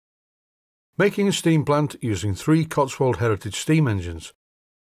Making a steam plant using 3 Cotswold Heritage steam engines.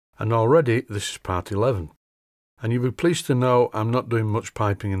 And already this is part 11. And you'll be pleased to know I'm not doing much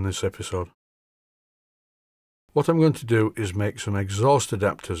piping in this episode. What I'm going to do is make some exhaust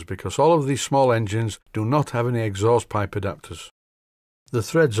adapters because all of these small engines do not have any exhaust pipe adapters. The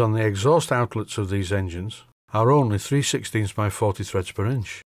threads on the exhaust outlets of these engines are only 3/16 by 40 threads per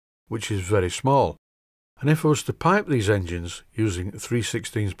inch, which is very small. And if I was to pipe these engines using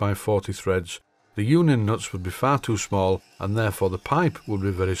 3/16 by 40 threads, the union nuts would be far too small and therefore the pipe would be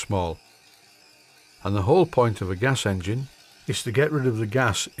very small. And the whole point of a gas engine is to get rid of the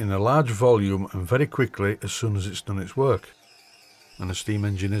gas in a large volume and very quickly as soon as it's done its work. And a steam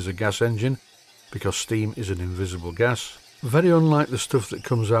engine is a gas engine because steam is an invisible gas, very unlike the stuff that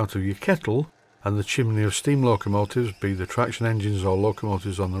comes out of your kettle and the chimney of steam locomotives, be the traction engines or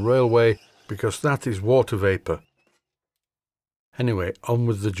locomotives on the railway, because that is water vapour. Anyway, on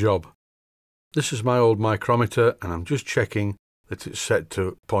with the job. This is my old micrometer and I'm just checking that it's set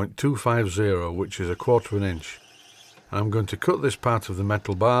to 0.250, which is 1/4 of an inch. And I'm going to cut this part of the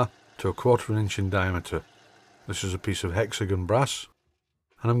metal bar to 1/4 of an inch in diameter. This is a piece of hexagon brass.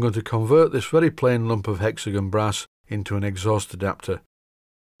 And I'm going to convert this very plain lump of hexagon brass into an exhaust adapter.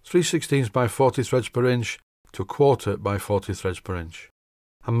 3/16 by 40 threads per inch to 1/4 by 40 threads per inch.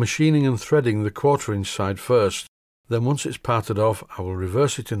 I'm machining and threading the 1/4 inch side first, then once it's parted off I will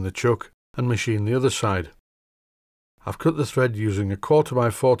reverse it in the chuck and machine the other side. I've cut the thread using a 1/4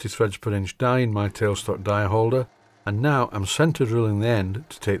 by 40 threads per inch die in my tailstock die holder, and now I'm centre drilling the end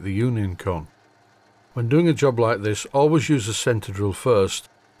to take the union cone. When doing a job like this, always use the centre drill first,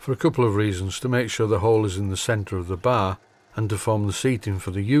 for a couple of reasons: to make sure the hole is in the centre of the bar and to form the seating for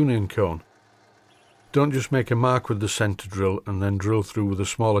the union cone. Don't just make a mark with the centre drill and then drill through with a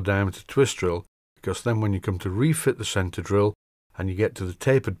smaller diameter twist drill, because then when you come to refit the centre drill and you get to the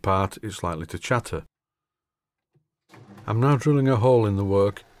tapered part, it's likely to chatter. I'm now drilling a hole in the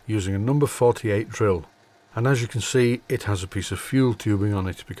work using a number 48 drill, and as you can see it has a piece of fuel tubing on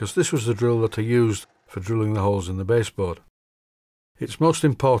it because this was the drill that I used for drilling the holes in the baseboard. It's most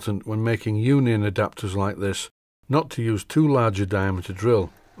important when making union adapters like this not to use too large a diameter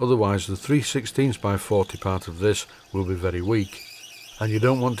drill, otherwise the 3/16 by 40 part of this will be very weak, and you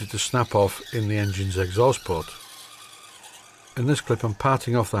don't want it to snap off in the engine's exhaust port. In this clip I'm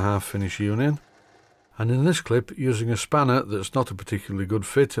parting off the half finished union, and in this clip, using a spanner that's not a particularly good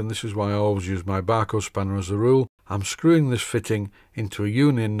fit, and this is why I always use my Barco spanner as a rule, I'm screwing this fitting into a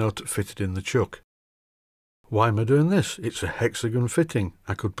union nut fitted in the chuck. Why am I doing this? It's a hexagon fitting.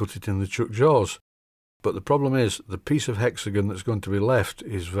 I could put it in the chuck jaws. But the problem is, the piece of hexagon that's going to be left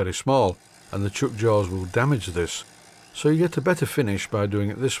is very small, and the chuck jaws will damage this. So you get a better finish by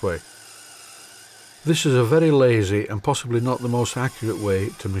doing it this way. This is a very lazy and possibly not the most accurate way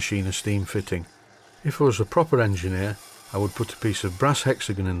to machine a steam fitting. If I was a proper engineer, I would put a piece of brass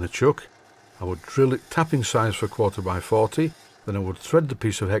hexagon in the chuck, I would drill it tapping size for 1/4 by 40, then I would thread the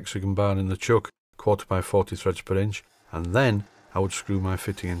piece of hexagon bar in the chuck 1/4 by 40 threads per inch, and then I would screw my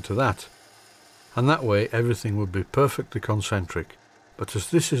fitting into that. And that way everything would be perfectly concentric. But as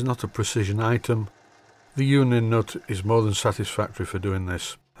this is not a precision item, the union nut is more than satisfactory for doing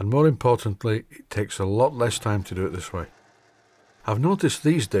this, and more importantly, it takes a lot less time to do it this way. I've noticed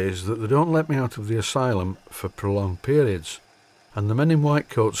these days that they don't let me out of the asylum for prolonged periods, and the men in white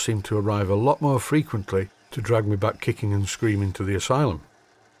coats seem to arrive a lot more frequently to drag me back kicking and screaming to the asylum.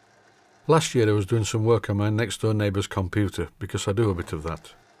 Last year I was doing some work on my next door neighbour's computer, because I do a bit of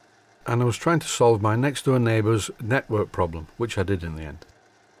that, and I was trying to solve my next door neighbour's network problem, which I did in the end.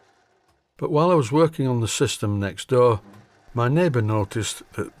 But while I was working on the system next door, my neighbour noticed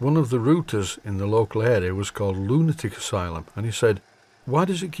that one of the routers in the local area was called Lunatic Asylum, and he said, "Why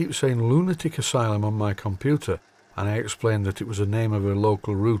does it keep saying Lunatic Asylum on my computer?" And I explained that it was a name of a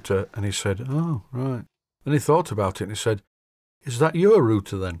local router, and he said, "Oh, right." Then he thought about it and he said, "Is that your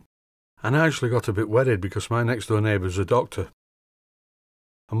router then?" And I actually got a bit worried because my next door neighbour is a doctor.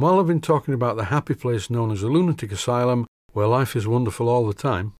 And while I've been talking about the happy place known as a lunatic asylum, where life is wonderful all the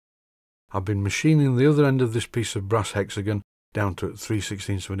time, I've been machining the other end of this piece of brass hexagon down to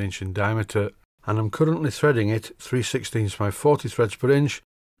 3/16 of an inch in diameter, and I'm currently threading it 3/16 by 40 threads per inch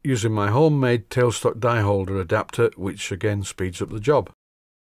using my homemade tailstock die holder adapter, which again speeds up the job.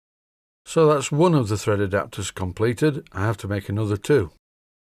 So that's one of the thread adapters completed. I have to make another 2.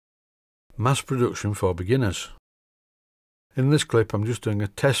 Mass production for beginners. In this clip I'm just doing a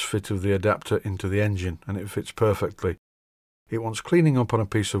test fit of the adapter into the engine, and it fits perfectly. It wants cleaning up on a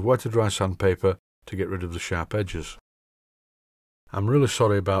piece of wet or dry sandpaper to get rid of the sharp edges. I'm really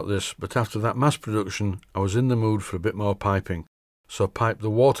sorry about this, but after that mass production I was in the mood for a bit more piping, so pipe the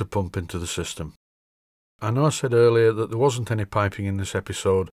water pump into the system. I know I said earlier that there wasn't any piping in this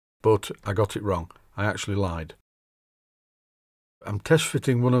episode, but I got it wrong. I actually lied. I'm test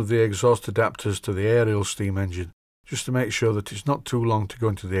fitting one of the exhaust adapters to the aerial steam engine, just to make sure that it's not too long to go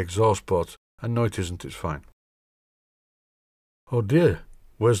into the exhaust port, and no it isn't, it's fine. Oh dear,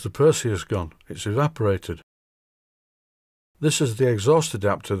 where's the Perseus gone? It's evaporated. This is the exhaust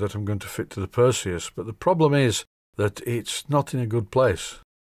adapter that I'm going to fit to the Perseus, but the problem is that it's not in a good place.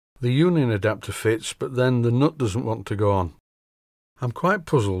 The union adapter fits, but then the nut doesn't want to go on. I'm quite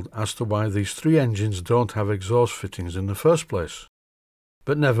puzzled as to why these three engines don't have exhaust fittings in the first place.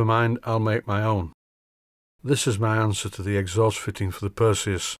 But never mind, I'll make my own. This is my answer to the exhaust fitting for the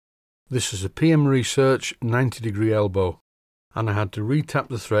Perseus. This is a PM Research 90-degree elbow, and I had to re-tap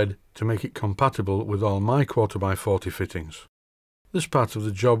the thread to make it compatible with all my 4x40 fittings. This part of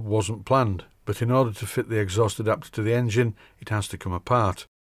the job wasn't planned, but in order to fit the exhaust adapter to the engine, it has to come apart.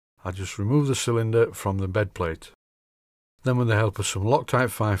 I just remove the cylinder from the bed plate. Then with the help of some Loctite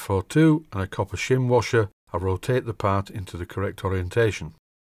 542 and a copper shim washer, I rotate the part into the correct orientation.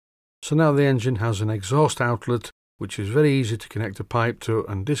 So now the engine has an exhaust outlet which is very easy to connect a pipe to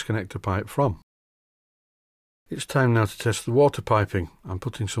and disconnect a pipe from. It's time now to test the water piping. I'm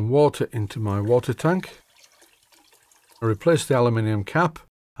putting some water into my water tank. I replace the aluminium cap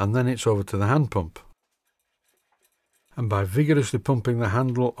and then it's over to the hand pump. And by vigorously pumping the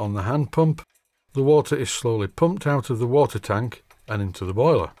handle on the hand pump, the water is slowly pumped out of the water tank and into the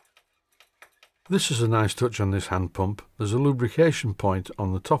boiler. This is a nice touch on this hand pump. There's a lubrication point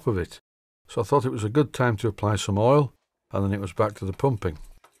on the top of it, so I thought it was a good time to apply some oil, and then it was back to the pumping.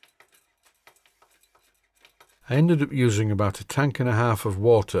 I ended up using about a tank and a half of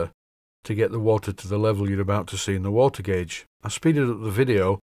water to get the water to the level you're about to see in the water gauge. I speeded up the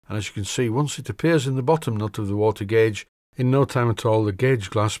video, and as you can see, once it appears in the bottom nut of the water gauge, in no time at all the gauge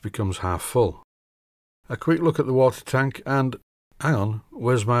glass becomes half full. A quick look at the water tank and, hang on,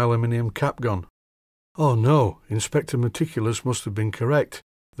 where's my aluminium cap gone? Oh no, Inspector Meticulous must have been correct.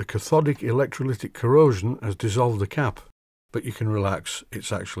 The cathodic electrolytic corrosion has dissolved the cap. But you can relax,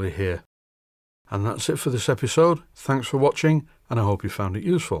 it's actually here. And that's it for this episode. Thanks for watching, and I hope you found it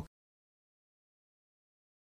useful.